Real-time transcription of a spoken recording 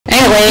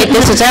anyway,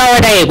 this is our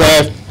day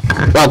with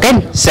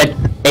Logan,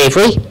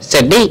 Avery,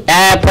 Sydney,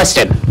 and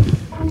Preston.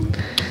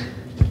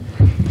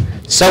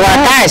 So,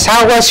 guys,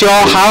 how was your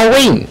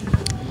Halloween?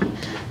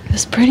 It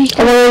was pretty good.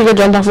 I'm gonna go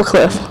jump off a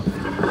cliff.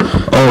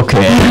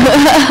 Okay.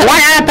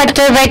 What happened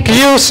to make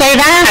you say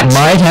that?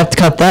 Might have to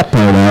cut that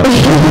part out.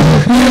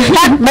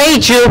 What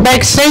made you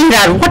say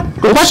that?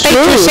 What made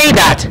you say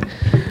that?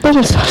 What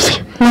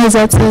is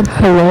that said?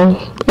 Hello.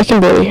 I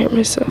can barely hear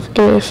myself.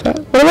 Give me a sec.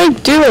 What am I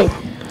doing?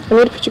 I'm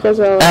going to put you guys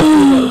out.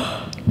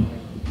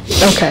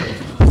 Okay.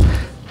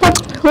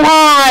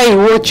 Why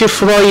would you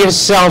throw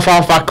yourself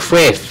off a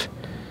cliff?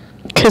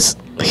 Because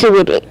he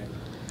wouldn't.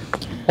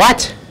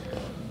 What?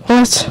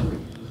 What?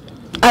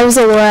 I was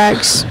a little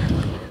ex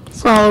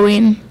for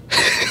Halloween.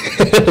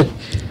 Is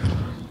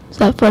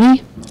that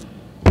funny?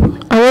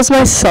 I was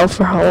myself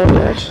for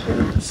Halloween,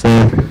 actually.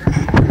 Same.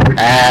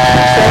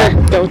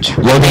 Go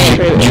trick-or-treating. Logan,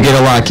 did you get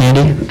a lot of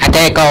candy? I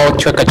didn't go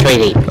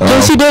trick-or-treating.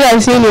 Yes, you did. I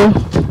seen you.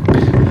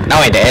 No,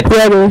 I did.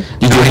 Yeah, I did.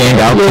 Did you hand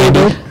out Yeah, candy?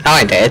 you did. No,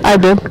 I did. I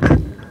did.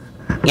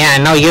 Yeah, I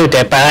know you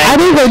did, but I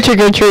didn't go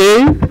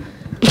trick-or-treating.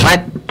 What?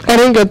 I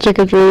didn't go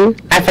trick-or-treating.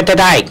 After the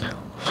night.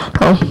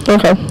 Oh,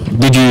 okay.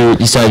 Did you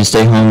decide to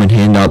stay home and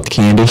hand out the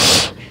candy?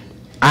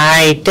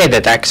 I did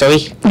it,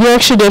 actually. You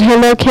actually did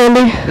hand out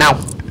candy? No.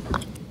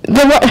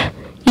 Then what?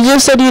 You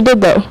just said you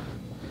did, though.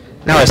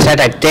 No, I said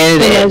I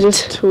did Yeah, it.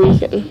 just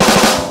tweaking.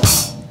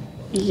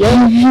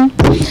 Yeah.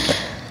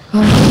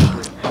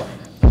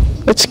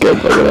 That's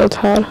good, look at that,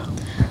 Todd.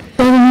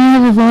 We're going to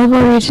have a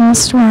volleyball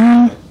regions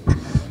tomorrow.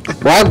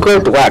 Well,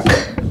 good luck.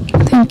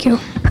 Thank you.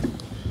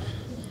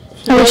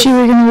 I wish you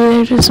were going to be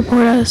there to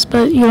support us,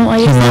 but you don't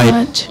like us that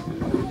much.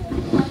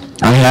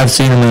 I have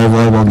seen him at a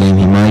volleyball game.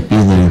 He might be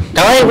there.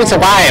 The only reason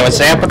why I was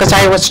there because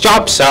I was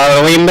job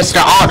serving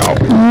Mr. Otto.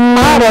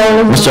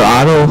 Otto. Mr.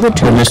 Otto or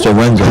Mr.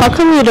 Wenzel? How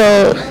come you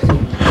don't...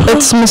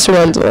 It's Mr.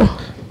 Wenzel.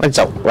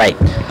 Wenzel, right.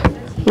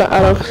 No,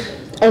 Otto.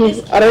 I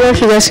don't know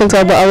if you guys can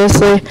tell, but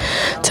obviously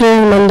today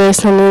is Monday,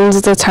 so that means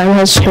the time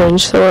has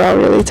changed, so we're all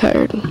really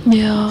tired.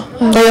 Yeah.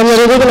 I'm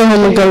literally going to go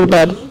home and go to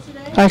bed.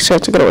 I actually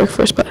have to go to work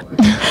first, but...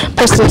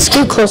 Preston,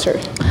 scoot closer.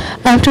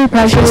 After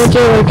practice,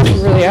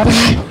 Really out of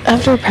it.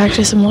 after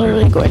practice, I'm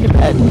literally going to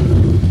bed.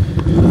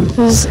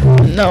 There's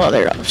no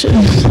other option.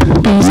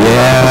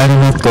 Yeah, I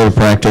didn't have to go to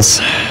practice.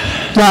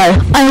 Why?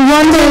 I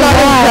wonder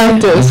why.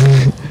 Practice.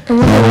 I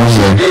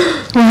wonder.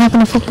 What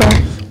happened to football?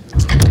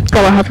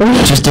 What happened?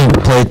 Just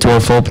didn't play to our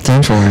full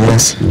potential, I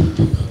guess.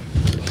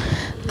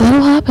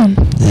 That'll happen.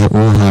 It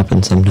will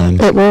happen sometime.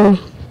 It will.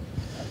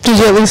 Did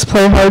you at least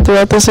play hard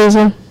throughout the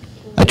season?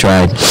 I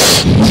tried. A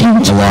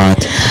lot.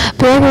 I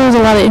feel like there was a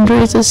lot of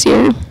injuries this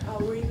year.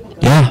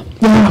 Yeah,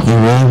 it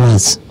really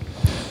was.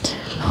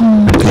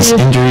 Because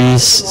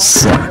injuries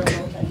suck.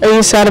 Are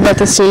you sad about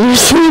the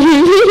seniors? I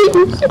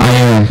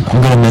am.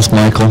 I'm going to miss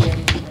Michael.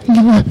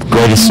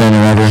 Greatest center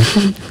ever.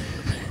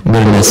 I'm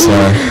going to miss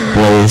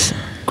Blaze.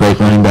 Great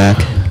running back.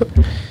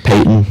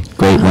 Peyton.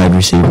 Great wide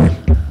receiver.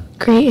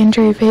 Great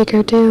injury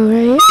faker too,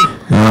 right?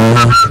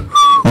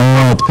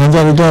 It depends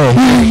on the day.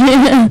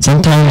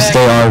 Sometimes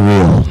they are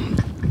real.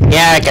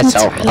 Yeah, I guess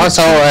so.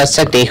 Also,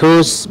 Cindy,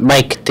 whose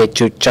mic did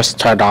you just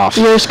turn off?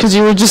 Yours, because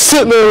you were just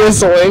sitting there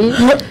whistling.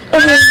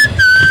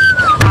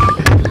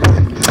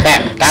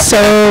 So,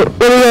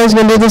 what are you guys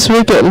going to do this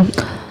weekend?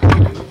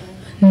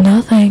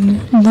 Nothing.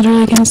 I'm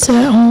literally gonna sit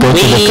at home. Go to the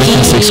 5th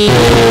and 6th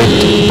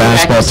grade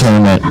basketball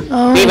tournament.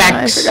 Oh, Relax.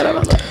 I forgot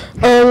about that.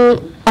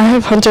 I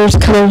have hunters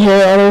coming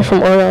here all the way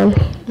from Oregon.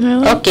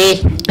 Really? Okay.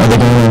 Are they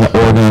going on the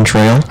Oregon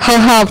Trail?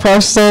 Haha,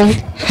 Preston.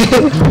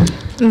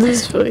 This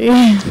is funny.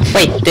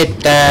 Wait,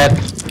 did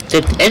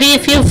any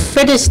of you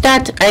finish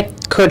that? I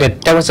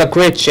couldn't. There was a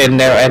glitch in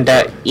there, and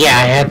yeah,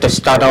 I had to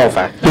start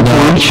over. No,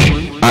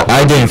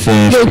 I didn't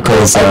finish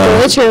because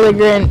Glitch or the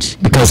Grinch?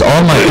 because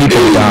all my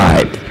people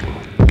died.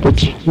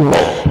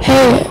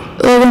 Hey,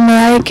 Logan,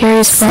 Mariah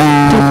Carey's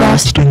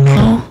defrosting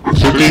now. I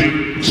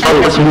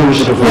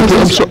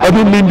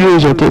didn't mean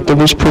yours, I thought that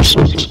was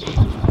Preston's.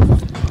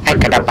 I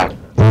could have.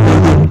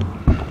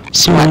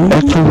 So, I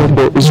can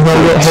remember, it's now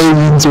that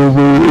Halloween's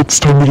over, it's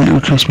time to get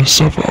your Christmas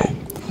stuff out.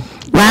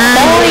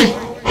 Boy,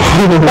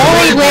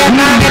 we're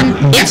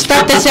having. It's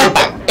not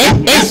December.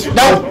 It is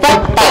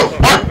November.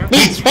 That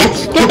means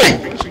Thanksgiving.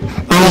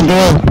 Oh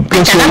no,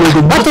 guess what,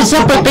 Logan? What is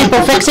up with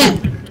people fixing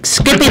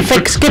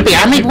Skippy?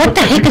 I mean, what the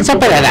heck is up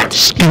with that?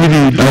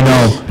 Skibbity. I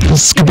know.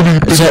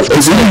 Skibbity.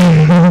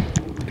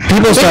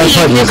 People start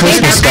putting the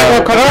Christmas I stuff.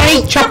 will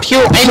karate chop you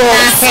in the head.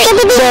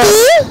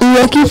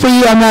 Lucky for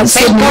you, I'm not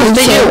Same sitting goes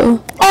to here,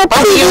 you.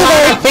 Both you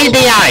are feed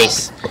the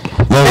eyes.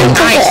 Logan,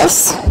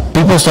 Nice.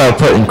 people start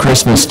putting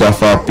Christmas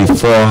stuff up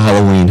before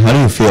Halloween. How do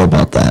you feel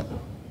about that?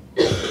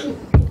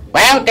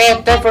 Well,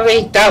 they're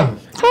definitely dumb.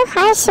 I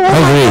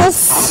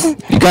agree.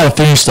 You gotta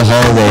finish the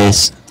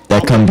holidays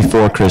that come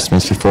before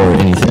Christmas, before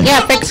anything.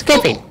 Yeah,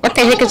 Thanksgiving. What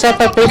the heck is up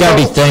with people? You gotta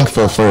be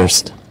thankful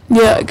first.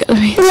 Yeah, I gotta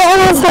be.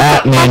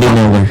 At Mandy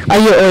Miller.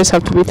 You always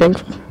have to be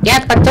thankful.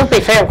 Yeah, but to be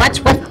fair, what's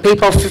with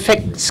people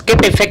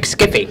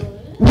Skippy?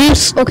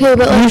 Okay,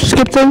 but like, You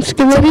skip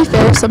Thanksgiving? to be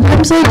fair,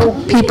 sometimes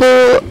like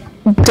people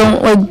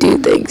don't like do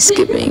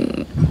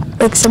Thanksgiving.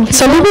 Like some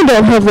people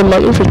don't have the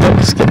money for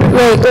Thanksgiving.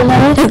 Right, well,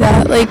 not only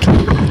that, like,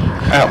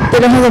 they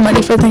don't have the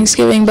money for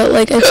Thanksgiving, but,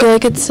 like, I feel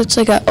like it's such,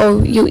 like,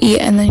 you eat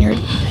and then you're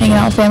hanging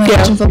out with family,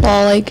 watching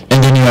football, like.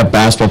 And then you have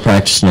basketball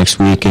practice next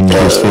week and you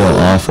just feel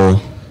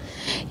awful.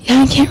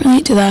 Yeah, I can't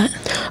relate to that.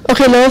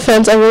 Okay, no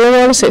offense, I really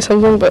want to say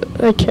something, but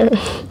I can't.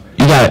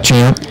 You got it,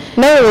 champ.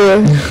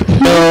 No. Do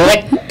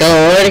it.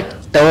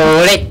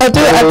 I'll do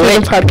it after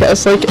the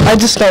podcast, like, I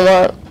just don't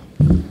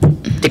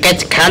want. To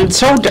get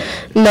cancelled?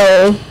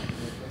 No.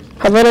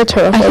 How about I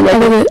turn off my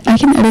mic? I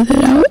can edit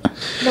it out.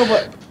 No,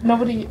 but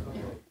nobody...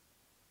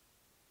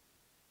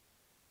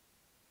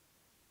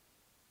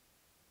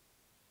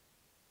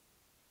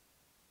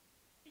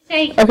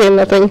 Okay,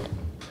 nothing.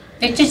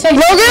 Did you say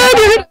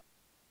Logan!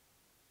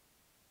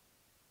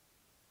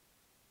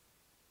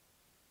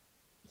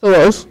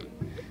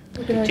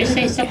 Did you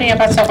say something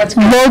about someone's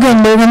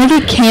Logan, we're gonna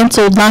get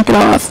canceled. Knock it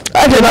off.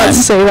 I did not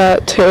say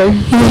that to him.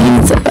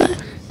 He said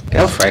that.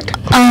 Go for it.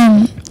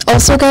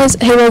 Also, guys,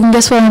 hey, Logan,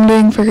 guess what I'm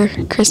doing for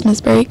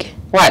Christmas break?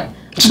 What?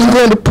 She's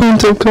going to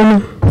Punta Cana.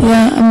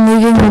 Yeah,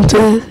 I'm leaving to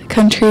the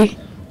country.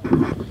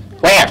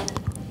 Where?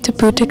 To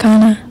Punta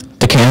Cana.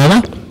 To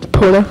Canada?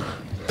 Punta.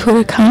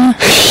 Punta Cana.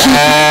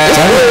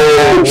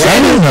 Is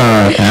that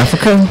in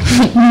Africa?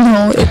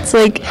 No, it's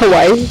like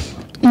Hawaii.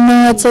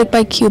 No, it's like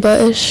by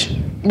Cuba-ish.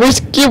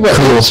 Where's Cuba?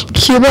 Cool.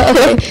 Cuba?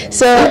 Okay,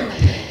 so...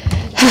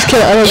 Just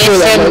kidding, I don't It's do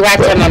that in much,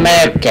 Latin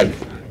American.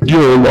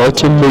 You're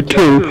Latin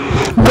American.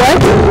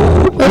 What?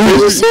 What did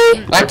you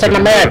say? Latin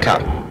America.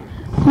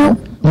 No.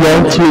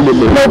 Latin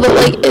American. No, but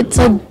like, it's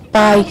like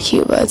by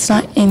Cuba. It's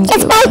not in Cuba.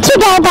 It's by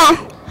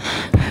Cuba.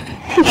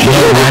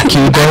 Yeah,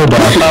 Cuba.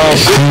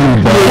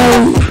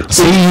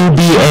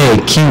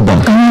 C-U-B-A, Cuba.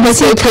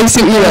 That's a place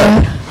to eat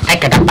at.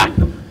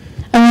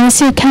 I want to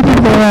see a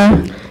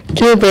capybara.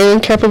 Can you bring a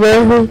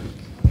capybara?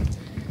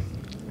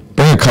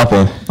 Bring a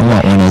couple. I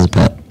want one as a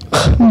pet.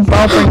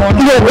 I'll bring one.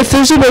 No, if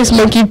there's a nice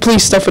monkey,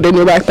 please stuff it in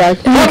your backpack.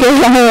 Okay.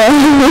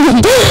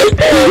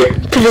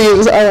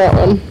 Please, I want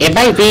one. It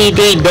might be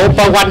the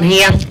noble one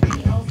here.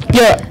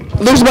 Yeah,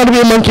 there's about to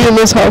be a monkey in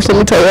this house, let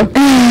me tell you.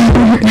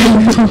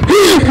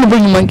 I'll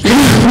bring a monkey.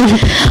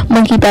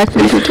 Monkey back for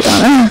you to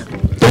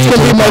It's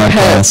gonna be my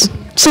pet.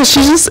 So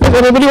she just, if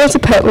anybody wants a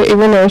pet,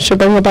 even though she'll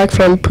bring it back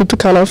from Punta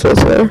Cana if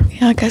it's there.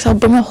 Yeah, guys, I'll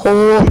bring a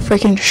whole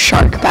freaking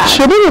shark back.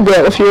 She'll bring a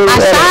whale if you're A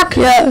there. shark?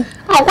 Yeah.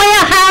 Oh,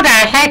 well, how the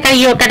heck are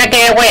you gonna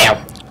get a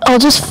whale? I'll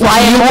just fly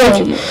it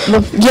home.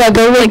 Yeah,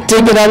 they'll like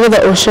dig it out of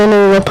the ocean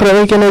and they'll put it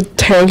like in a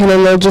tank and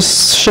then they'll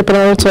just ship it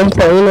on its own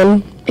plane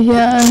and...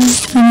 Yeah, and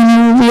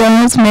then we'll be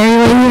almost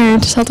married right here.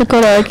 Just have to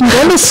go to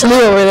Go in the slough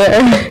over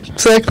there.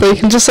 Exactly, you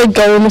can just like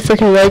go in the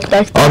freaking lake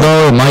back there.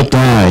 Although it might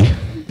die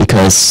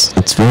because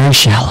it's very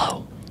shallow.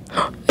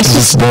 It's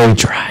just very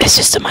dry. It's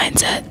just a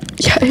mindset.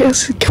 Yeah,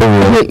 it's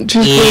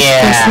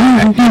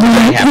Yeah.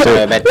 I have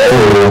to admit.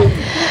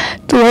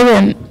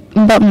 Logan,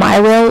 but my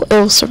whale,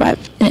 it'll survive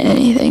in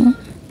anything.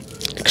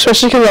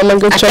 Especially because I'm gonna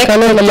go check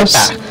on it and it's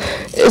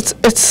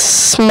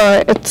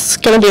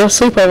gonna be a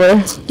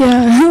sleepover.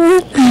 Yeah.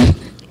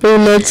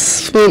 And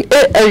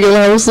are you gonna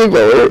have a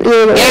sleepover?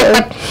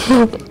 Yeah,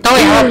 but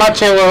knowing how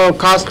much it will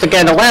cost to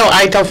get a whale,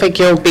 I don't think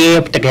you'll be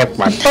able to get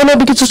one. Oh no,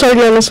 because it's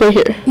already on this way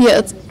here.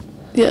 Yeah,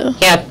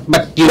 Yeah,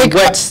 but you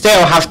would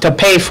still have to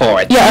pay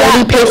for it. Yeah, I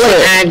already paid for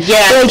it. And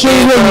yeah, Like,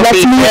 it will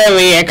be me-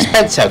 very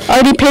expensive. I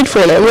already paid for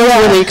it. It was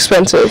really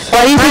expensive.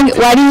 Why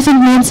do you think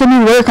me and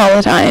Cindy work all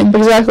the time?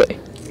 Exactly.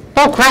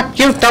 Bullcrap,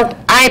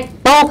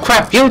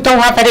 you don't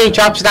have any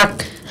jobs that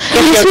give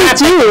Yes, you we that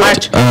do.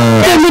 much.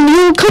 And when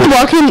you come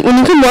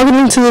walking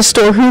into the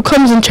store, who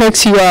comes and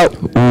checks you out?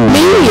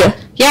 Me.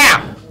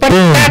 Yeah, but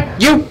that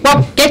you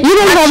won't get. You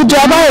don't much have a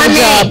job. I have money.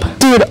 a job.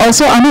 Dude,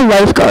 also I'm a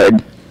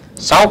lifeguard.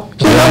 So,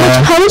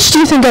 How much do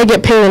you think I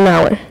get paid an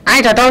hour?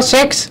 I don't know,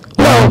 6?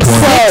 No, 12.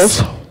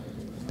 12.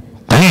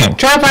 Damn.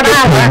 12 an Way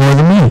hour. more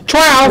than me.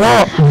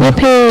 12. We're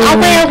paid. A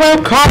whale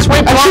will cost way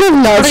I should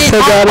have not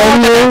said that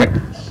on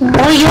here.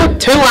 Oh, you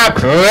two are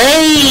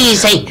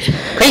crazy.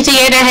 Crazy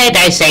in the head,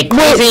 I say. Wait,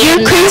 Crazy you're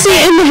in crazy the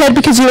head. in the head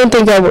because you don't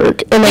think I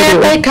work, and I Yeah,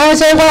 do. because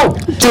it won't.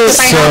 Dude,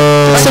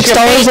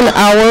 $6 an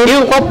hour.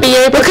 You won't be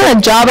able What kind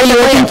of job are you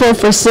looking for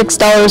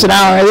 $6 an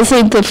hour? This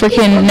ain't the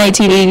freaking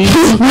 1980s.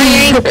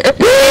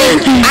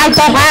 I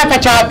don't have a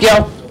job,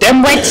 yo.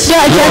 Them wits.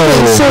 Yeah, exactly.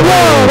 Whoa. So,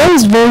 that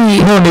was very...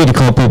 You don't need to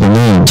call people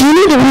names. Do you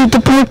need to read the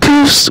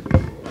podcast?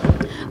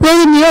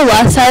 Logan, you know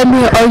last time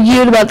we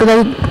argued about the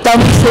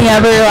dumbest thing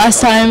ever last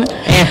time?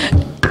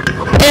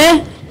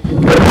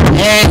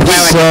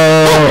 So,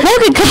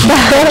 Logan, come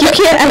back. You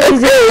can't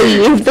actually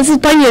leave. This is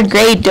part of your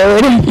grade,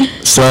 dude.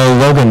 so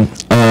Logan,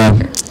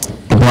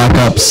 the Black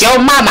Ops. Yo,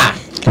 mama.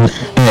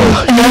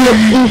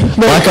 Hey,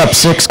 Black Ops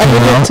 6 came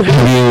out.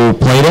 Have you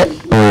played it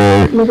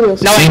or No, I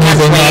seen can't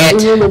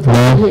anything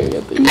play on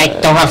it. No. I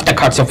don't have the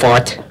console for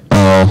it.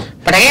 Oh.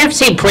 But I have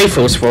seen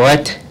previews for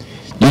it.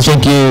 You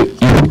think you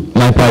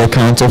might buy the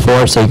console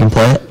for it so you can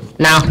play it?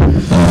 No.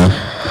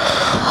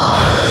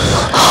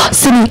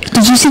 Cindy,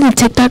 did you see the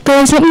TikTok that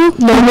I sent you?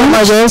 No,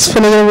 my girl's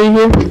finna over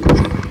here.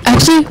 I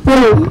Actually,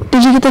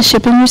 did you get the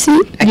shipping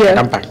receipt?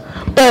 Yeah.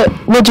 But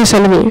what'd you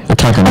send me? We're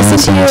talking I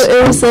sent you. nonsense.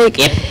 It was like.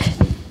 Yep.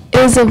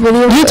 It was a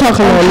video. You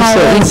talking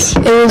nonsense.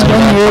 It was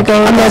 1 year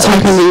ago. I'm not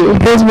talking to you.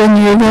 It was 1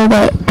 year ago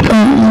that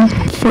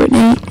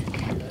Fortnite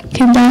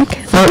came back.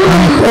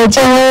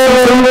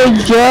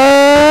 Fortnite.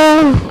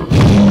 Yeah.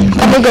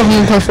 I'm gonna go home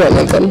and play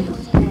Fortnite then.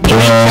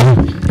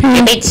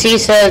 You mean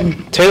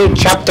season 2,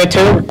 chapter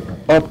 2,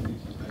 or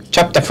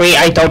chapter 3?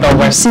 I don't know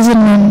where. Season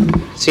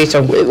 1.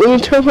 Season. Wait, let me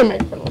turn off my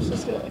microphone. Let's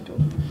just see what I do.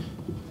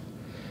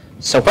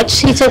 So which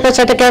season was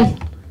it again?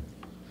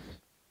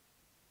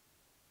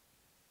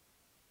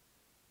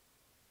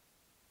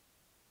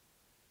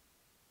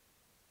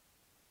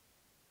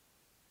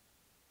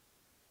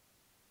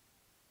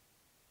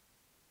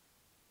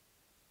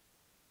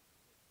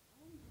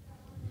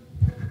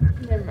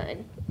 Never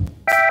mind.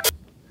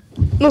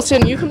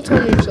 Listen, you can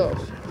tell me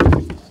yourself.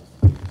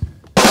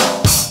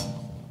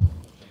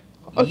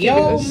 Okay,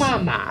 Yo, guys.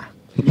 mama.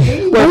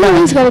 Why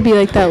always gotta be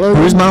like that,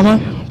 Logan? Who's mama?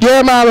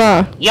 Your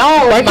mama. Yo,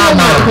 Why can't I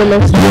mama. hear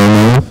myself?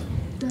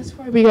 Yo. That's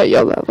why we got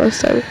yelled at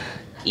last time.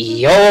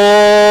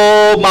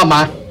 Yo,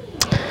 mama.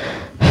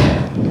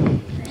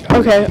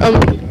 Okay,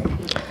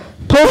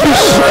 pull up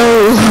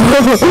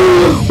your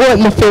what,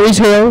 in the fairy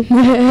tale?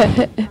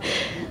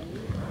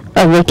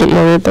 I look at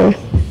my right there.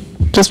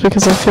 Just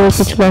because I feel like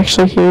we can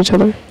actually hear each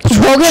other.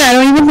 Logan, I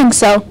don't even think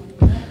so.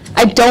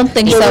 I don't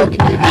think so.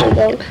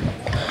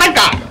 I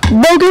got.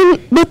 Logan,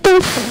 what the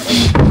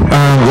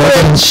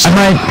Logan,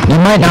 you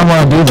might not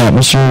want to do that,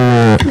 Mr.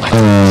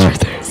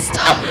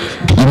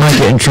 You might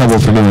get in trouble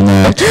for doing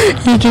that.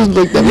 You just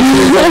looked at me.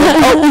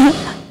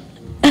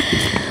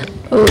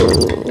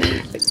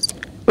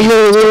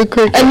 Really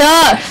quick.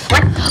 Enough!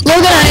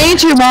 Logan, I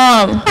ain't your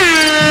mom.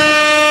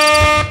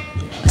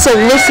 So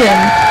listen.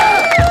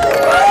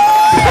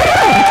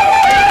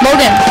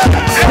 Logan,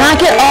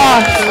 knock it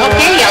off.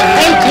 Okay,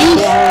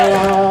 geez.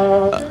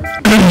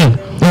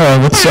 Alright,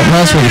 what's something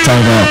else we can talk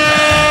about?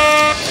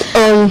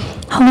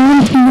 How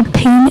long has been the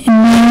pain in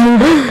my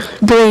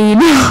brain?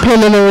 Pain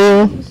in the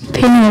rear.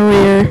 Pain in the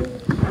rear.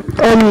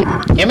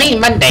 You mean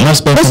Monday?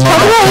 Must be Let's some talk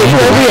other about thing.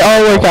 where we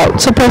all work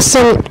out. So,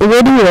 Preston,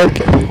 where do you work?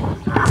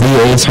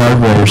 VA's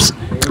Hardwares.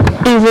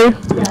 Either.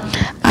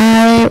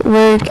 I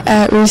work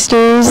at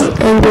Roosters as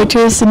a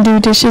waitress and do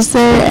dishes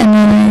there, and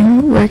then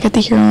I work at the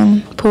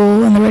Huron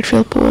pool and the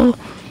Redfield pool.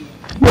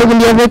 Logan,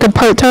 do you have like a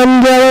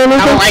part-time job or No,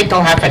 anything? I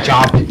don't have a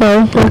job.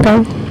 No,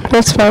 okay.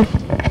 That's fine.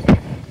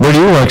 Where do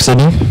you work,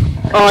 Sydney?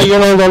 Oh, you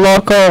know, the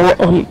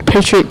local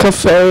Patriot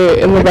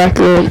Cafe in the back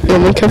of the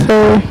Inland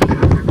Cafe.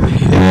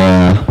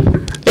 Yeah.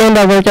 And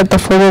I work at the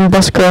Foreman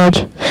Bus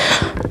Garage.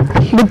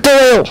 But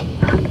Doyle,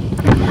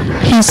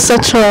 he's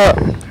such a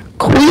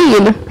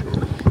queen.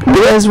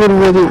 You guys would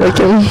really like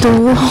him.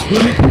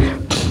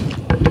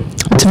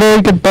 It's a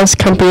very good bus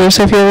company,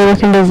 so if you're ever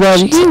looking to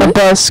rent a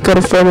bus, go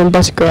to Foreman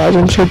Bus Garage.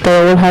 I'm sure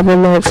Doyle would have a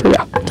note for you.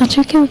 Don't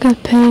you get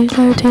good pay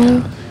there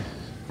too?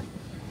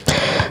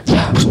 Do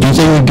you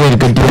think we get a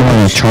good deal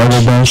on a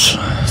charter bus?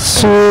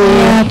 So,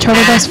 Yeah,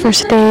 charter bus for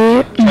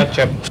state.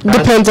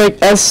 depends, like,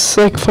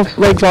 for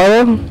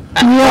Volvo.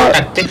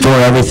 For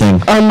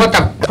everything. I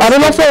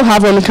don't know if they'll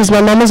have one, because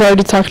my mom was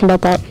already talking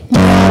about that.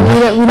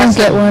 We don't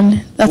get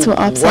one. That's what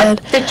Op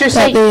said. Did you That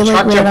say? they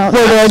like rent out.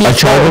 A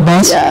charter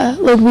bus? Yeah,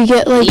 like we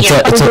get like.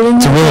 It's a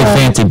really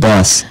fancy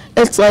bus.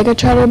 It's like a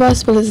charter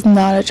bus, but it's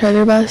not a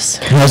charter bus.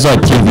 It has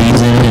like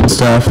TVs in it and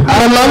stuff.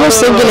 My mom was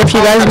thinking if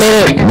you guys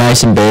made it,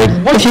 Nice and big.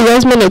 if you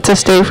guys made it to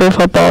stay for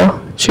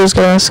football, she was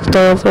gonna ask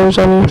Doyle if there was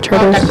any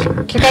charters.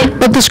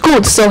 But the school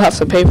would still have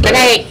to pay for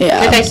it.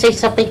 Can I say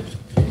something?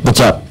 What's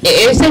up?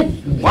 Is it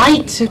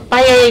white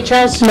by any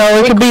chance? No,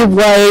 it could be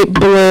white,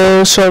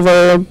 blue,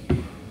 silver.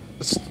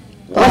 Was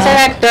it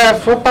at the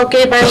football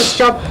game I was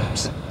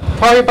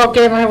volleyball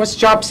game I was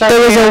job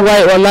There was a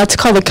white one. That's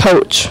called a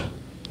coach.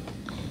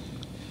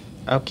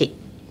 Okay.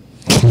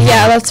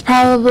 Yeah, that's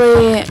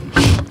probably.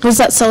 Was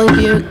that Sully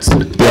Buttes?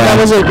 That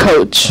was a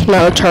coach,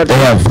 not a charter. They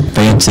have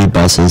fancy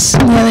buses.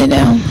 Yeah, they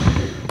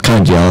do.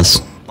 Kind of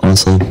jealous,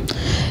 honestly.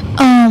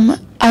 I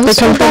They was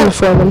come told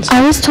from the that. Foremans.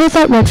 I was told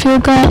that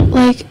Redfield got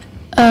like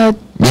a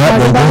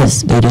charter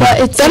bus, They did. but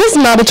it's That is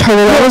not a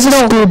charter. That was a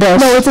school bus.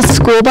 no, it's a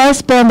school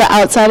bus, but on the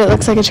outside it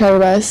looks like a charter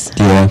bus.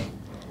 Yeah.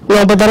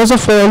 No, but that is a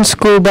foreign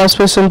school bus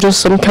with just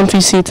some comfy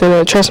seats in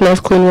it. Trust me,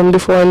 I've cleaned one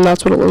before, and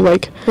that's what it looked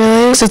like.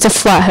 Really? 'Cause it's a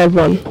flathead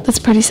one. That's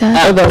pretty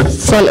sad. The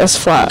front is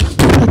flat.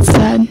 That's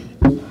sad.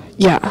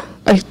 Yeah.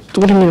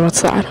 What do you mean, what's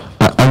that?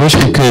 I wish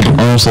we could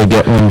honestly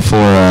get one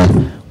for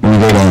when we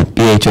go to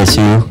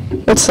BHSU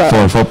What's that? for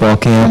a football Oh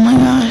camp. my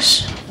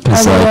gosh.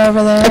 Cause, I'll be like,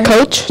 over there. A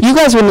coach? You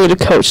guys would need a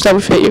coach. That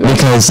would fit you.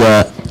 because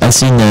I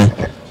seen the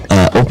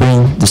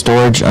opening the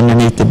storage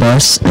underneath the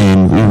bus,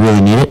 and we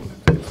really need it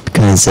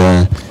because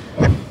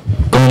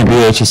going to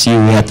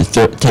BHSU we have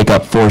to take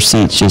up 4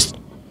 seats just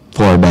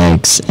for our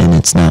bags, and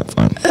it's not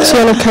fun.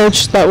 So on a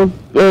coach that would,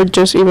 or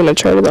just even a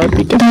charter, that would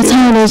be good. That's for you.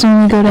 how it is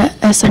when we go to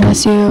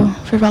SMSU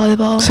for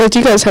volleyball. So if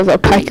you guys have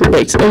that, pack your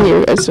bags in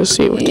you guys just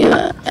see what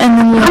Yeah, and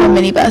then we have a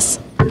minibus.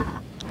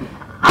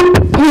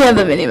 We have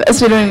the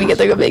minibus. We don't even get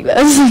the big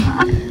bus.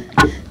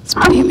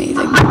 It's pretty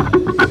amazing.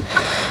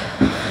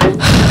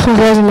 Oh,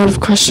 guys, I'm out of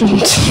questions.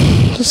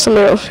 Just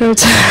somebody else.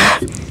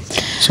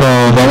 So,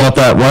 how about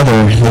that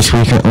weather this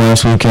weekend,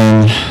 last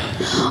weekend?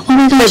 Oh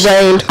my gosh,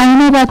 I don't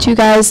know about you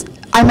guys.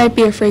 I might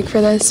be a freak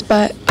for this,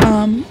 but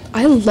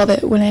I love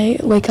it when I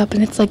wake up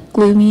and it's like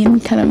gloomy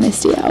and kind of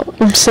misty out.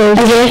 I'm so I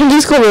can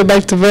just go right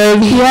back to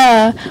bed.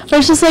 Yeah, or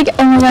it's just like,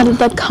 oh my god,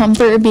 the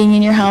comfort of being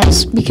in your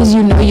house because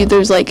you know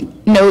there's like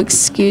no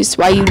excuse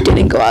why you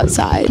didn't go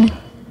outside.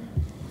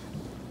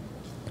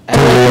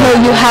 No,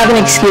 you have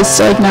an excuse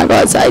to like not go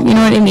outside. You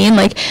know what I mean?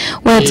 Like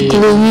when it's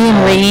gloomy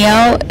and rainy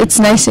out, it's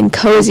nice and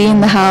cozy in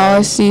the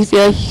house. You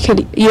feel like you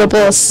could eat a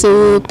bowl of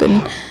soup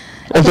and.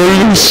 I thought you were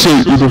going to say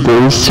eat a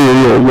bowl of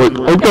cereal. I'm like,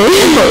 okay.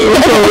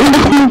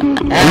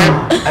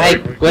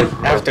 I would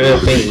have to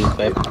agree,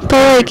 but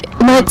like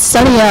when it's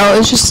sunny out,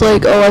 it's just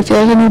like, oh, I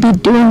feel like I need to be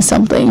doing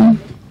something.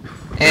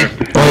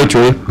 Oh,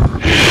 true.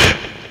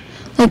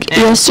 Like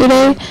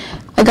yesterday,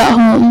 I got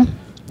home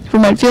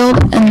from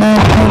Redfield and then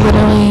I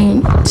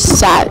literally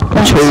sat. I'm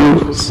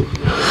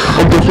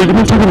definitely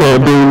going to talk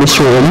about being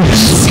Mr. Williams.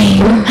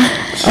 Same.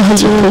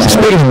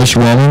 Speaking of Mr.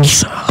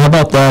 Williams, how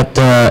about that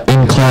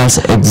in-class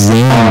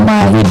exam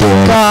we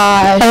did?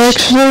 Gosh. I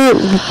actually,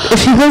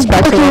 if he goes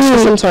back to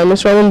this, I'm sorry,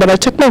 Miss Robin, but I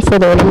took my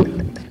photo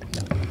and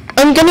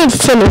I'm gonna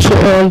finish it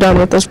when I'm done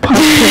with this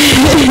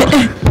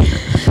podcast.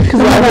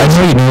 I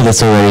know you know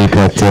this already,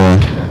 but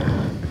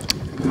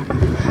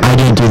I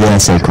didn't do the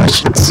essay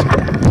questions.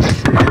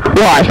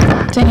 Why?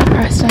 Dang it,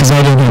 Preston. Because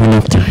I didn't have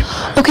enough time.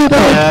 Okay, but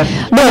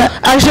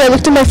Actually, I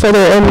looked at my photo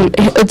and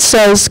it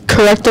says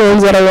correct the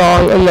ones that are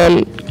wrong and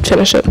then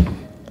finish it.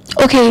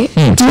 okay,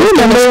 do you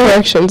Remember remember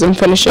corrections and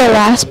finish the it.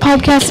 last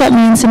podcast that me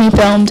and Cindy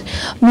filmed?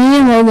 Me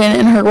and Logan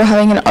and her were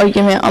having an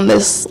argument on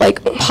this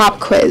like pop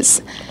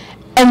quiz.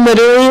 And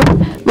literally,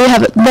 we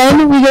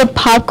get a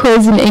pop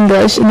quiz in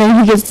English, and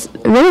then he gets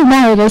really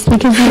mad at us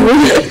because he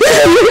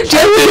was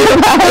joking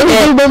about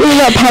it. Remember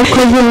that pop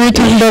quiz when we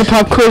talking about a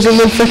pop quiz and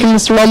then freaking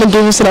Mr. Rama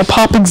gave us a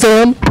pop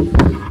exam?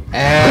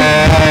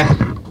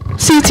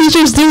 See,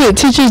 teachers do it.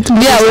 Teachers do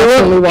it.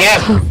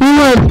 yeah, We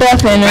weren't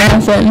buffing or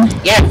nothing.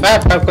 yeah,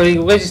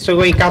 but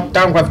we got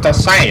done with the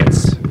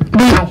science.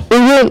 We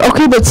weren't,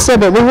 okay, but still,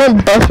 but we weren't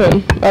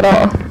buffing at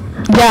all.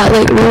 Yeah,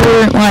 like we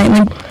weren't lying.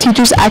 Like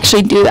teachers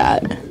actually do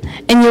that.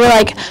 And you were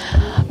like,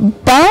 you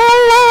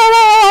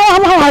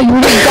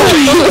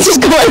were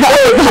just going on.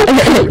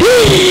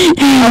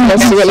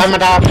 Some of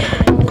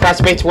the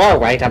classmates were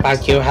right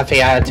about you have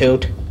the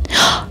attitude.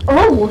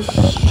 Oh,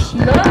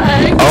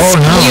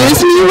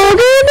 Excuse me,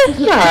 Logan?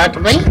 Yeah,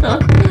 me.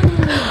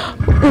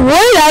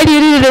 What did I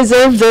do to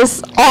deserve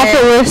this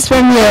awful list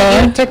from You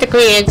you?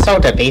 technically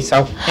insulted me,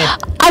 so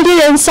I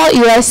didn't insult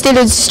you. I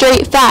stated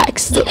straight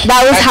facts.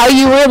 That was how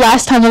you were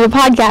last time on the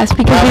podcast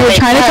because we were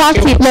trying to talk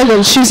to you.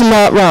 Logan, she's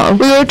not wrong.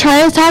 We were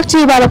trying to talk to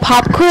you about a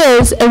pop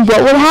quiz and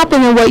what would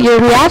happen and what your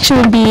reaction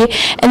would be,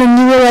 and then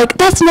you were like,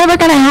 "That's never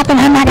gonna happen.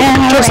 I'm not gonna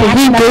have a reaction."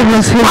 He gave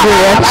us his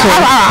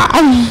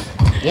reaction.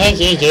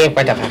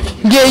 whatever.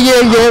 Yeah.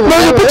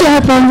 Logan, put your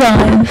headphones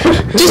on.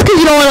 Just because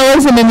you don't want to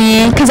listen to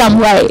me, because I'm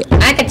right.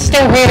 I can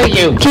still hear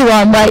you. Okay,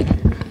 well, I'm right.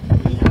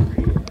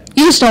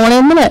 You just don't want to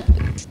admit it.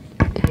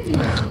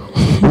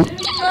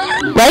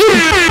 Right?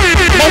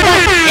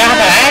 You have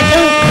an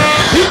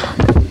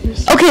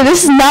attitude? Okay,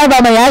 this is not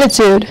about my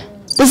attitude.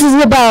 This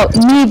is about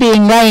me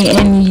being right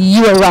and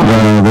you are wrong.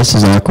 no, this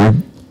is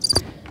awkward.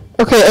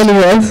 Okay,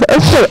 anyways,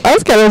 I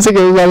was kind of sick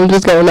of them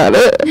just going at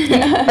it.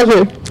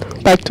 Okay,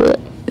 back to it.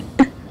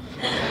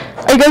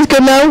 Are you guys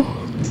good now?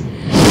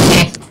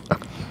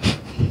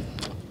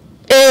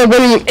 What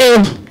are you,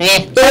 I'm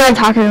not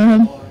talking to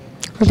him.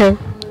 Okay.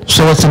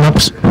 So what's the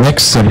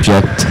next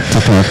subject to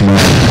talk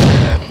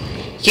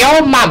about?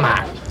 Your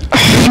mama.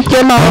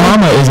 Your My mama.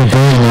 mama is a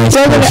very nice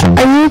person.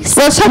 Are you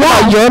Let's talk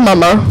about your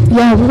mama.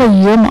 Yeah, what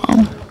about your mom?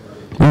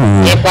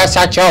 Ooh. It was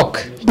a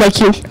joke. Like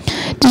you.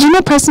 Did you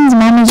know Preston's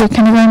mom is your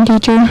kindergarten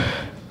teacher?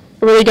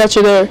 Really got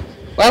you there.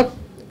 Well,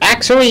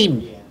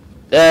 actually,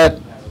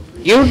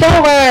 you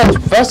know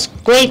first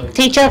grade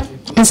teacher?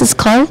 Mrs.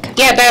 Clark?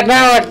 Yeah, that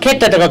now a kid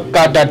that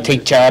got that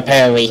teacher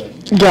apparently.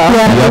 Yeah.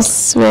 Yeah, Yep. they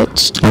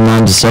switched. I'm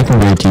on the second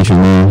grade teacher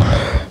now.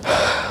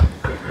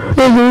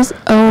 Wait, who's...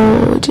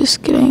 Oh,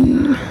 just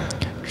kidding.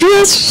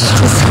 Just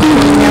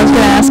kidding. I was going to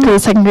ask who the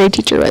second grade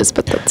teacher was,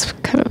 but that's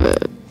kind of a...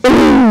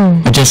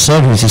 I just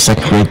said who's the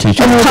second grade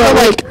teacher. Kind of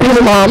like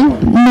his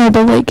mom. No,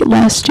 but like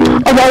last year.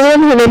 Oh, that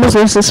one, her name was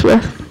Mrs.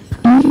 Swift.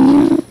 Yeah.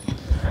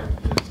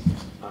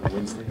 On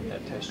Wednesday,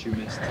 that test you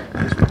missed.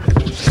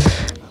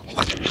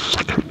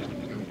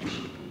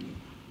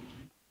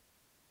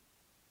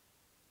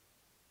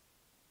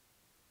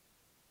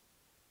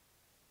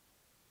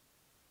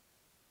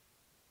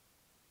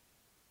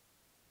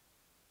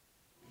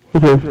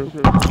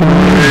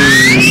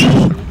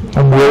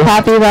 I'm real.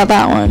 Happy about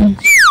that one.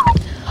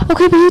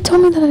 Okay, but you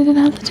told me that I didn't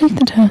have to take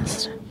the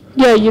test.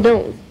 Yeah, you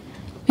don't.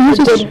 You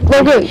just...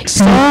 Logan,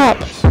 stop.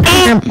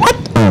 What?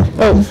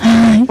 Oh.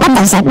 What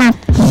the fuck, Mom?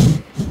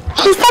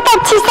 He said that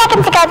 2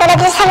 seconds ago that I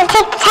just had to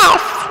take the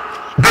test.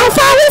 I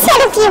thought he said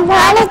if you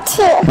wanted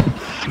to.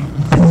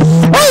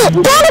 Wait,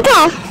 Danica!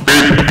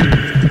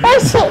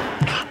 Where's she?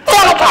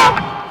 Danica!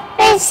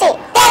 Where's she?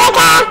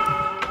 Danica!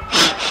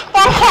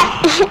 Danica!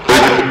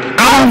 I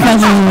don't think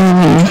he's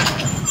here.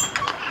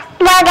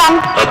 Logan.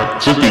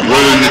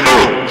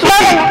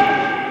 Logan,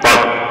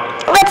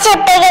 what's your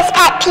biggest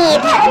pet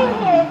peeve?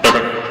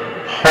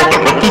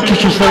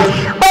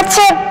 What's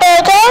your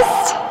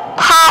biggest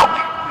pet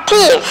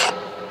peeve?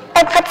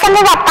 Like, what's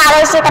something that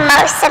bothers you the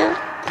most in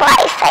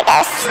life, I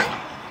guess?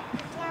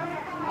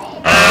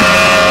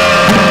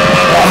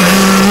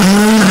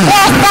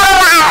 You're so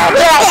loud.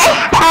 You're like,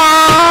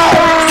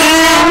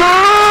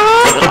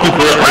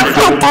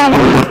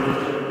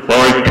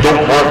 Well, I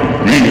don't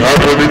really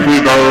have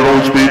anything. I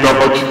don't speak that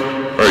much.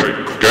 I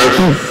guess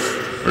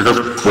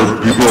when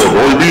people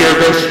avoid me, I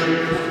guess.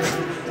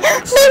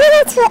 maybe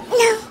that's what, no,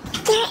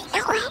 there ain't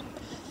no way.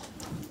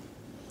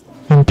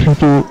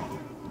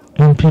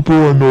 When people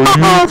annoy you,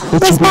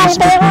 what's your biggest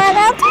pet peeve?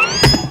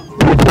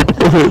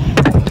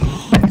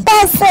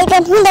 That's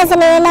sleeping, he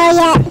doesn't even know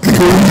yet.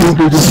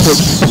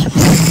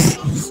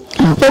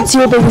 What's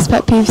your biggest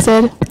pet peeve,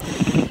 Sid?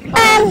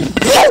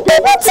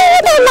 People chew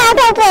with their mouth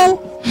open.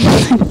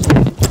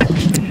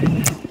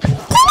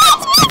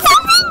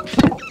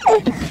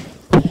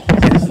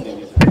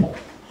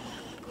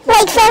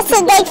 Like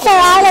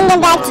Pharrell and the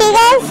Betsy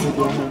does?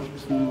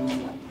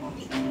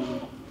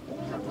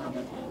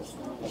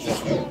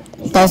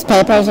 Those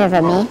papers are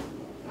for me?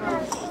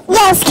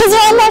 Yes, because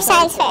you're in their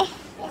science fair.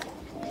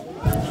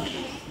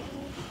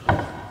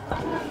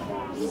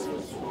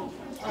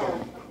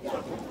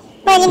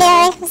 What are you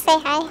doing? Come say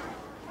hi.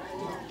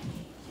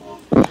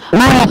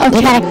 Mario,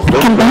 you gotta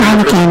come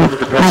behind the camera,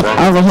 like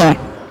over here.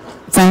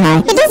 Say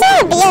hi. He doesn't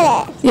have a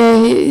beard. Yeah,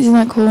 he's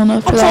not cool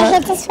enough for Okay, that.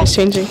 hit this first.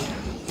 Changing.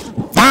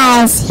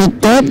 Guys, he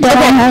did get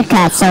a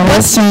haircut, so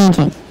he's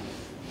changing.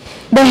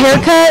 The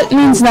haircut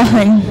means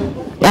nothing.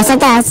 Yes, it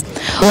does.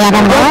 He had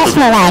a mullet for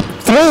like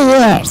 3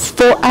 years.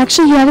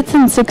 Actually, he had it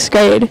since 6th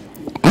grade.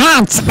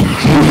 That's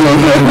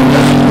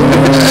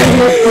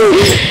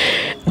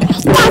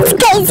That's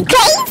great.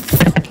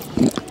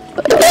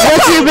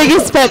 What's your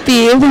biggest pet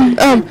peeve?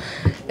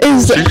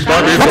 Is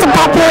What's a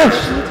pet peeve?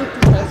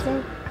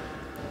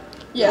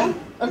 yeah.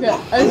 Okay.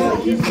 I will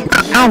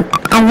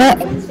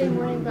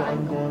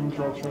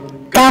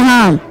go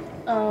home.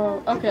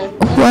 Oh, okay.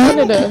 What?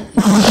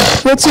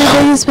 What's your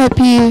biggest pet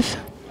peeve?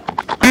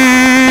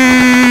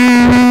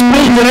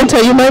 Did I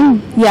tell you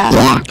mine?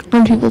 Yeah.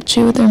 When people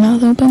chew with their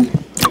mouth open.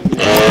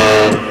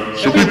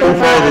 Should we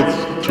move on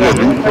to a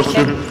new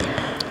question?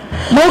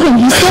 Logan,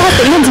 you still have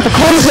to answer the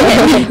question.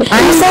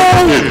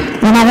 Honestly,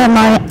 whenever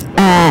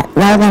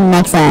Logan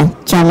makes a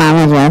Joe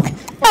Mama joke.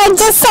 Or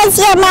just says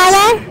your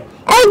mama.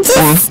 Or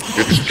just...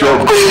 It's a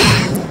joke.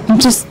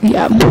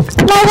 Yeah.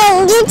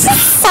 Logan, you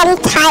just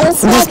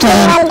sometimes make Just me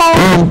kidding. wonder.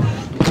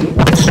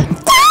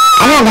 I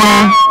don't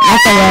know.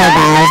 Nothing really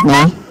bothers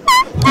me.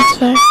 That's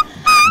fair.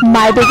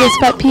 My biggest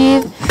pet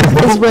peeve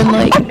is when,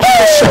 like, people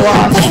show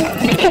off.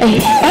 I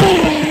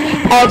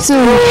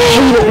absolutely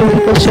hate it when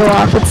people show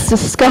off. It's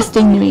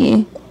disgusting to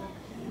me.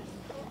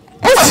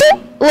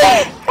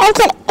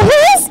 Okay,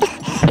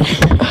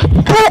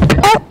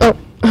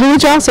 Who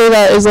would y'all say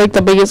that is like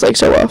the biggest like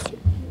show off?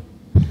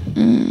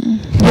 You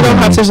don't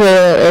have to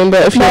say it,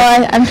 but if No,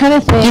 I'm trying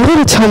to think. you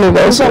gotta tell me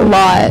There's those. a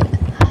lot.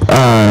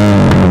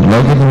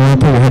 Logan, you wanna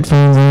put your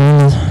headphones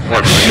on?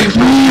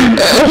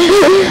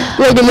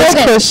 Logan, next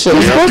Logan, question.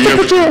 you're supposed to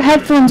put your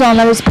headphones on.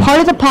 That was part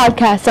of the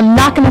podcast. I'm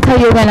not going to tell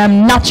you when.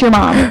 I'm not your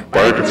mom.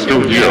 But I can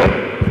still hear.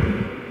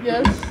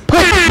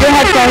 Put your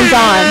headphones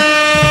on.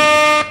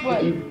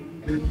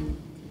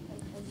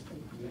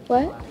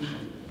 What?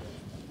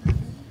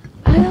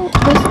 I don't...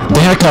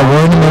 Danica,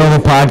 we're in the middle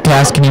of the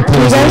podcast. Can you You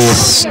please guys leave?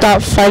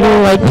 stop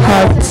fighting like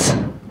cats.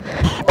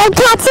 like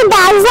cats and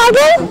dogs,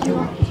 Logan?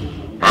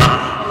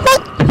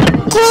 Like,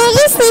 can you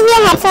just leave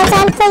your headphones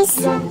on, please?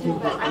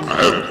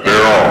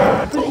 They're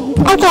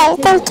all. Okay,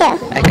 thank you.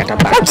 I got a Oh,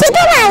 box. keep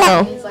them on.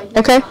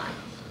 Okay.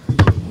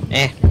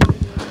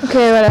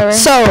 Okay, whatever.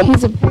 So,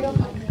 He's a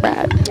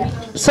brat.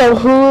 so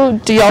who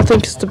do y'all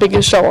think is the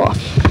biggest show off?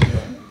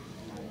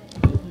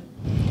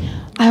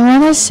 I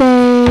want to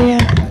say...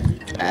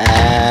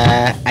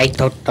 I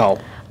don't know.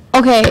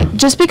 Okay,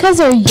 just because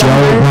they're Joe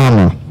younger,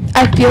 Mama.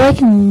 I feel like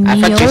Neil... I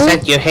thought you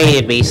said you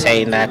hated me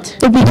saying that.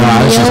 It'd be No,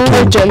 I was just Neil,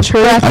 kidding.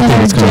 Gentry. Bracken, I think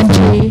or it's kinda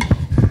Gentry.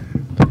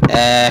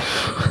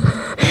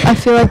 I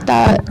feel like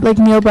that, like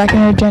Neil, Bracken,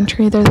 or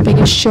Gentry, they're the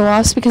biggest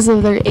show-offs because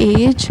of their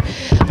age.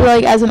 But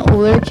like as an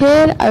older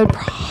kid, I would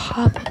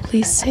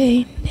probably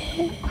say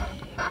Nick.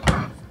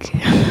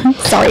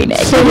 Sorry, Nick.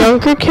 For a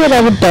younger kid,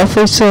 I would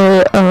definitely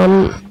say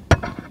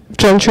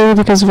Gentry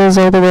because of his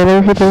older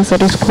brother. He thinks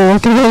that he's cool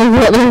with the older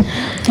brother.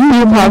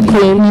 You pop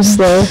queen, you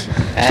slow.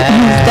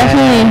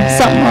 Definitely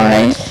something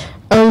alright.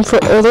 For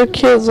older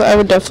kids, I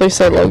would definitely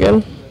say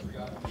Logan.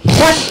 He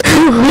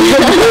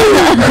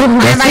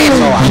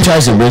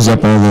tries to whiz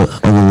up all the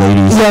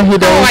ladies. Yeah, he No,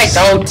 does. I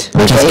don't.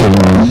 Just kidding,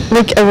 man.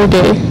 Like every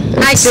day.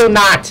 I do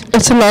not.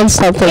 It's a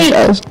non-stop thing,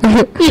 guys.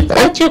 You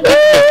thought you could.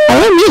 I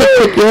didn't mean to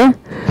kick you.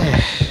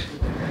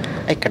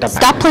 I I could have.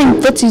 Stop playing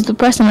footsies with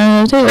Preston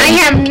on the table. I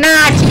am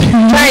not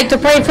trying to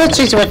play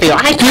footsies with you.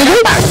 I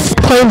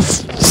can't.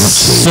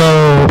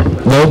 So,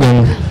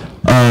 Logan,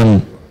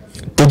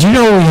 did you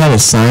know we had a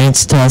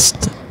science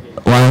test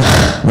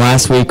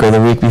last week or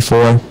the week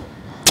before?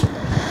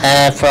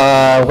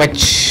 For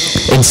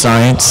which? In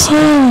science.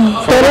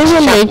 That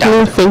doesn't make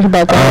me think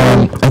about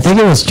that. I think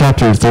it was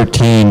chapter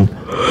 13.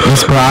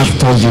 Miss Brock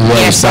told you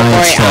what a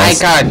science boy,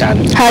 test. I got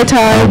done. Hi,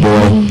 Ty. Oh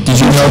boy. Did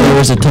you know there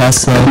was a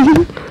test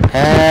though?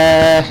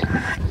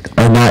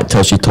 Or not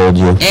till she told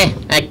you?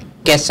 I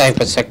guess I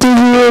was sick. Did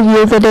you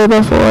review the day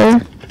before?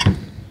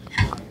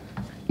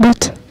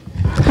 What?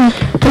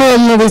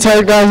 I'm really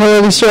tired, guys. I'm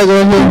really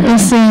struggling here.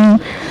 Listen,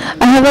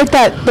 I have like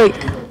that,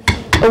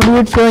 a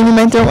weird feeling in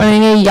my throat when I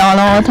need to yawn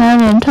all the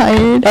time and I'm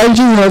tired. I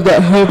just had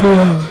that.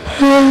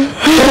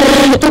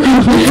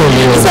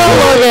 So,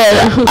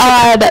 Logan,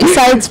 that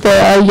science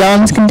fair, are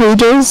yawns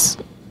contagious?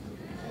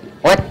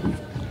 What?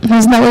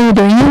 Isn't that what you're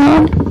doing,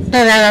 Yawn?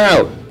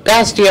 No.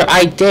 Last year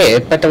I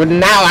did, but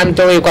now I'm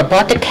doing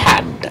robotic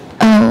hand.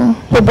 Oh.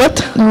 What?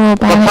 The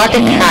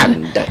robotic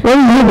hand. What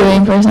are you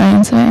doing for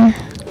science fair?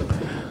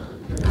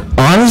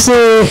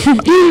 Honestly,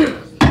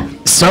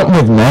 something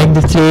with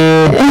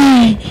magnitude.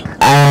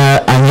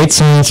 I hate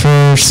science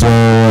fair, so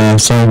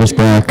sorry, Miss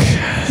Brock.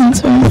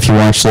 That's right. If you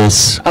watch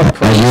this, Oh,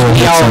 please,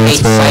 we all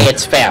hate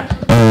science fair.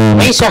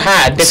 Raise your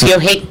hand if you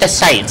hate the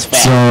science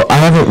fair. So I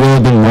haven't really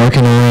been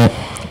working on it.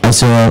 I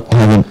still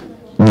haven't,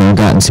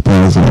 gotten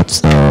supplies yet,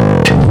 so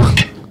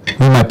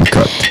we might be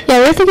cooked.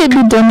 Yeah, I think it'd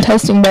be done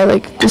testing by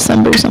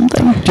December or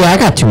something. Yeah, I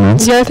got 2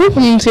 months. Yeah, I think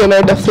me and Sienna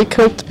are definitely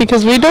cooked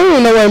because we don't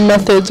even know our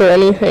methods or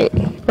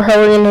anything, or how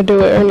we're gonna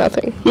do it or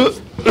nothing.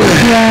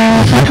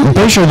 Yeah. I'm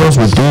pretty sure those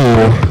were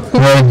due.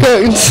 Well,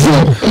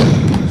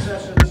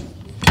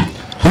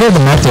 we know the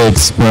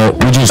methods,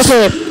 but we just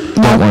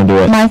don't want to do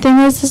it. My thing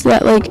is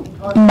that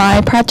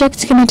my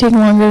project's gonna take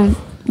longer.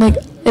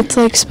 It's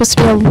supposed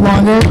to be a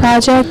longer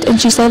project, and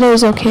she said it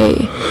was okay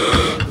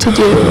to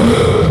do.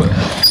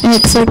 And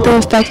it's the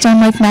effect on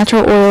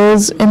natural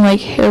oils and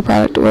hair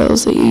product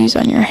oils that you use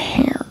on your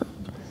hair.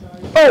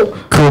 Oh,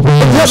 cool. Is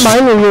that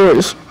mine or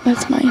yours?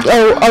 That's mine.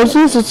 Oh, I was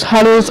using this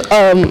Hatter's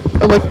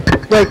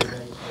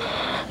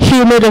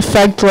humid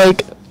effect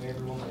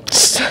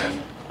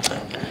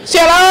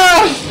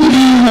Sienna!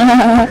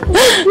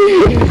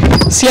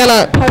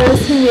 Sienna! How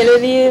does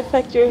humidity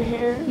affect your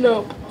hair?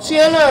 No.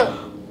 Sienna!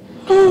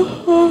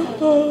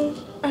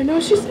 I know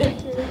she's in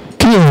here.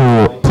 Can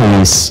you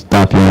please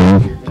stop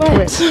yelling?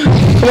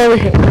 Come over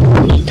here.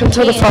 Come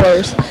tell the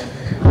followers.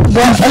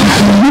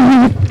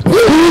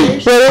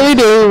 What are we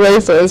doing with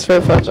a science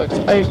fair project?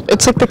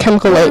 It's the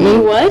chemical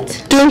lightning.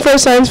 What? Doing for a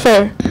science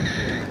fair.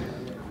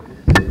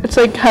 It's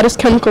how does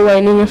chemical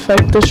lightning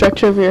affect the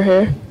structure of your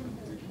hair?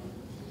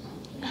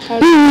 How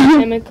does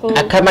chemical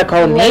A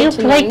chemical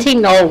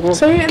lightning or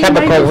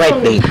chemical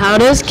lightning? How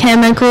does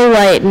chemical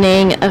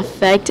lightning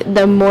affect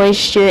the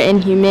moisture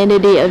and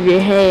humidity of your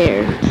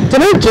hair?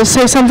 Did I just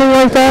say something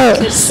like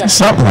that?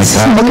 Something like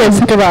that. Okay,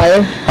 so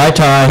goodbye. Hi,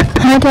 Ty.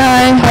 Hi,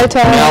 Ty. Hi,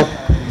 Ty.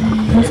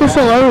 This is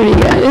celebrity,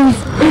 guys.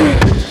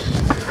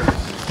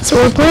 So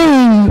we're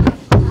playing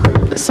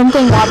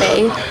something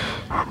Wabe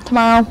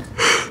tomorrow.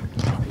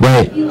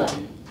 Wait. No,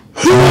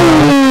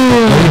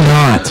 you're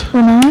not.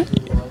 We're not?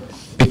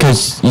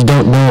 Because you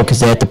don't know because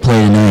they have to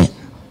play tonight,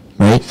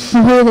 right? Who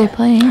are they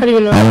playing? How do you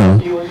know? I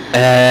don't know.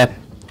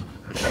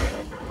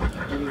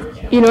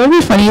 You know, it'd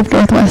be funny if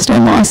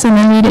Northwestern lost and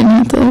then we didn't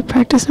have to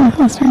practice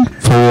Northwestern.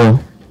 For real.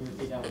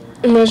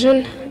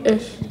 Imagine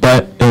if...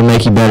 But it'll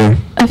make you better.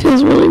 That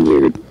feels really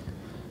weird.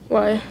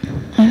 Why?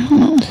 I don't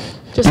know.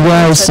 Just Do you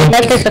guys think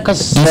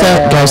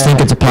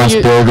it's a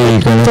possibility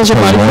you're going to does your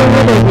body feel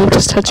good or you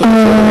just touching it?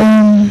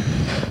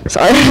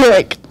 Sorry,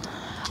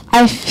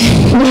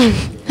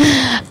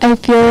 I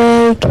feel like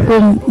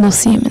we'll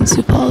see him in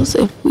Sioux Falls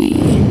if we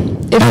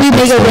make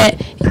it.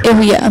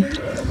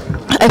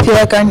 I feel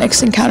like our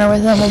next encounter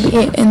with them will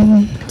be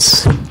in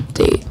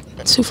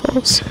Sioux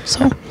Falls.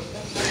 So.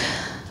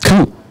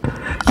 Cool.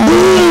 I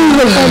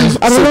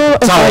don't know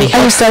if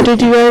I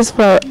started you guys,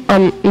 but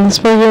in this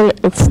version,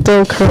 it's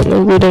still currently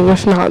reading.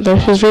 If not, then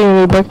she's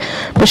reading a book,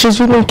 but she's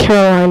reading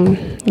Carolina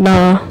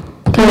Noon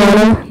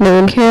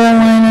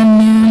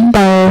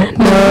by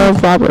Nora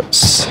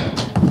Roberts.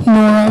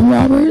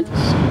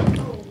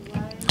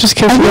 Just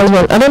in case you guys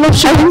want. I don't know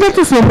if I think that's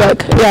the same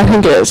book. Yeah, I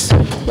think it is.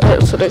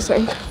 That's what I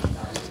think.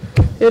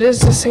 It is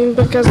the same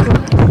book as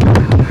well.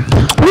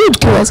 We would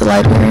go as a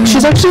librarian.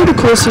 She's actually the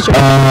coolest teacher.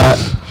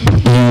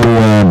 You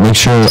make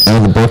sure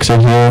all the books are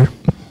here.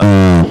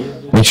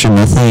 Make sure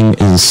nothing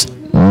is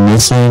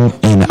missing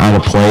and out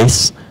of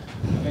place.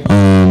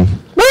 Where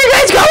are you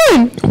guys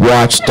going?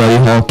 Watch Study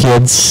Hall,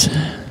 kids.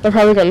 They're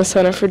probably going to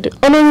sign up for...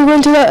 Oh no, we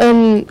went to that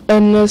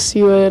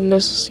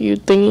NSU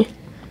thingy.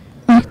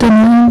 Like the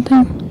new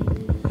thing?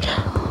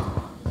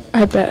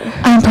 I bet.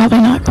 I'm probably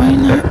not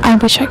going there. I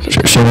wish I could.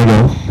 Should I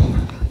go?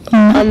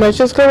 I might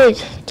just go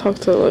talk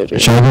to the lady.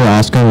 Should I go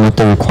ask them what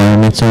the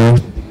requirements are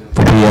to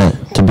be a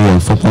football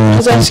athlete?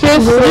 Because I'm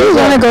scared. Where do you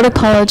want to go to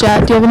college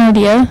at? Do you have an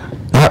idea?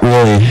 Not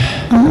really.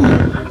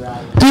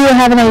 Do you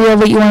have an idea of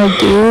what you want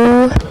to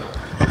do?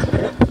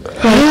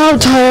 I'm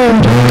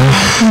tired.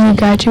 When you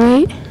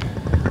graduate?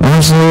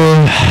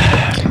 Honestly,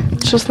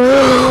 Just let me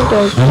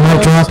I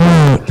might drop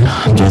out.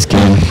 I'm just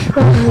kidding.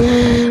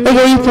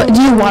 Like,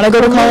 do you want to go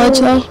to college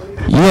though?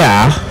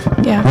 Yeah.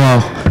 Yeah.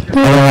 Well,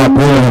 I don't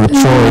really have a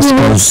choice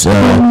because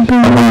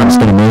my mom's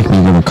gonna make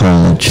me go to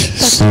college.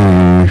 So.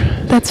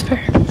 That's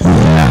fair.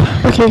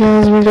 Yeah. Okay,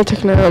 guys, we gotta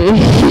take a nap.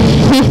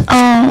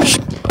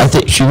 I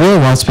think she really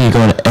wants me to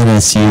go to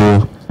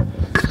NSU,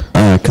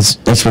 because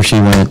that's where she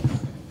went.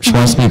 She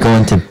wants me to go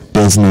into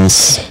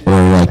business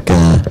or like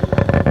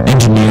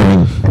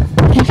engineering,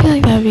 I feel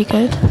like that would be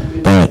good.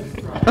 but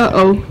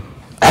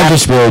I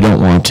just really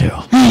don't want to.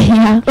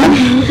 Yeah.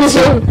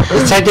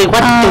 Sandy,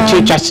 what did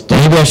you just do?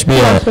 Maybe I should be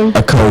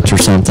a coach or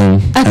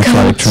something,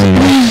 athletic trainer.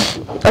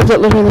 As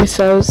it literally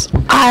says.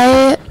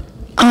 I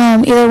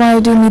either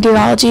want to do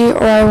meteorology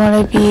or I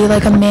want to be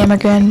like a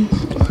mammogram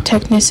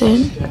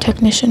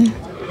technician.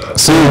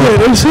 So,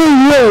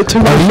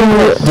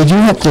 did you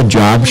have to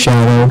job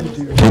shadow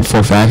Kid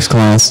for Facts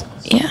class?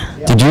 Yeah.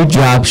 Did you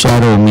job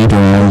shadow a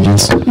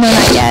meteorologist? No,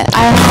 not yet.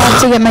 I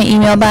have to get my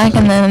email back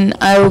and then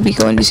I will be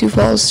going to Sioux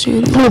Falls,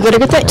 dude. We better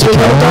get that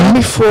email done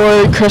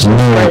before Christmas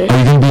Are you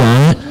break. gonna be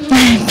on it?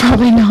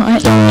 Probably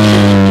not.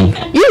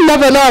 You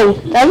never know.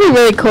 That'd be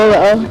really cool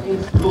though.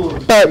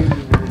 But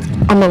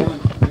I'm not.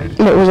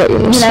 What was that gonna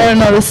I mean, I say? don't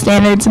know the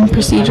standards and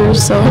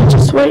procedures, so I'm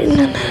just waiting. I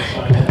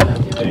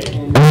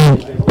mean,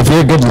 if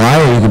you're a good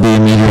liar, you could be a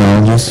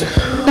meteorologist.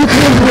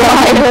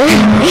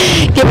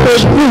 Get paid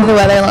to leave the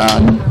weather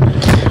alone.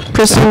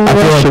 I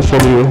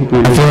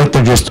feel like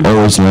they're just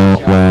always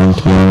wrong,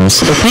 to be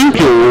honest. I think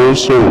you're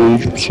also, I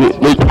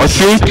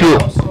think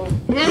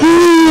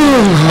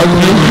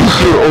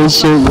you're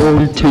also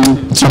wrong too.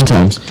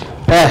 Sometimes.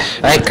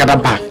 Hey,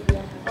 caramba.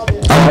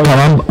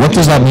 What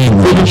does that mean?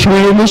 Wait, should we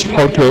end this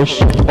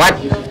podcast?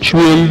 What? Should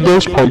we end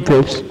this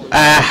podcast?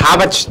 How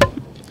much?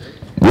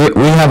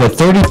 We have a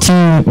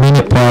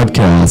 32-minute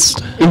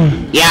podcast.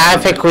 Yeah, I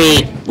think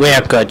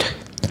we're good.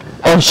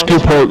 Oscar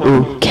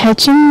partner.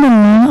 Catching the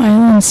Moon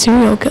Island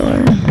serial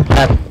killer.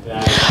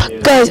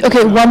 Guys,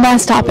 okay, one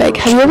last topic.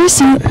 Have you ever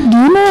seen, do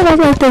you know about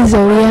like the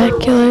Zodiac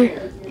killer?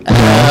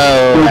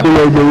 I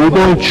know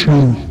about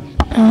you.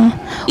 Well,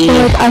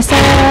 like, I saw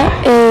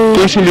a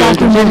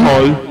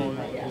documentary.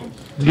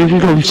 You can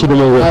come sit on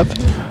my lap.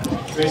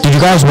 Did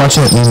you guys watch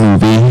that new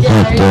movie?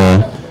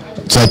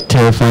 It's like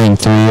Terrifying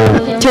 3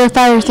 or...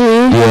 Terrifier 3?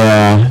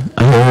 Yeah,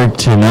 I heard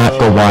to not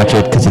go watch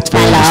it because it's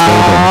very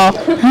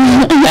disturbing.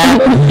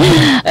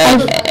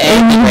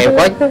 Anyway,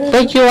 what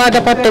did you add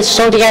about the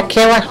Zodiac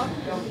killer?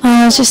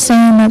 I was just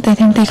saying that they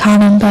think they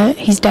caught him, but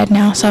he's dead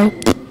now, so...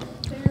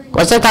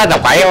 Was it that a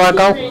while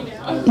ago?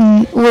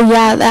 Well,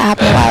 yeah, that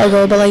happened a while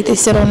ago, but like they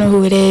still don't know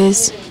who it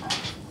is.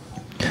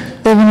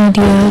 They have an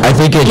idea. I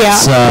think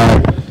it's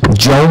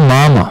Joe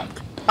Mama.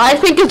 I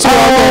think it's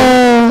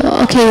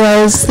okay,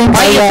 guys. Thanks.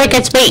 Why do you think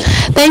it's me?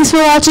 Thanks for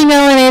watching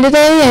LNA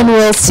today, and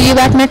we'll see you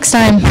back next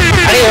time.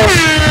 Adios.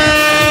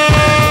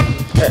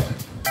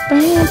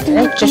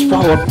 Just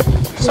follow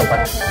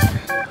someone.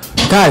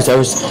 Guys, I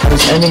was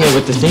ending it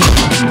with the theme.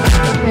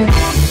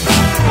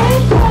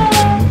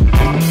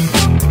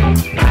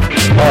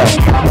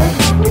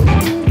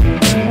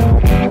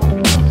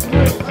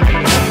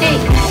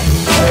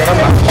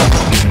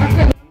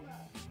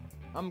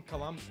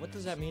 What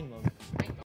does that mean, Logan?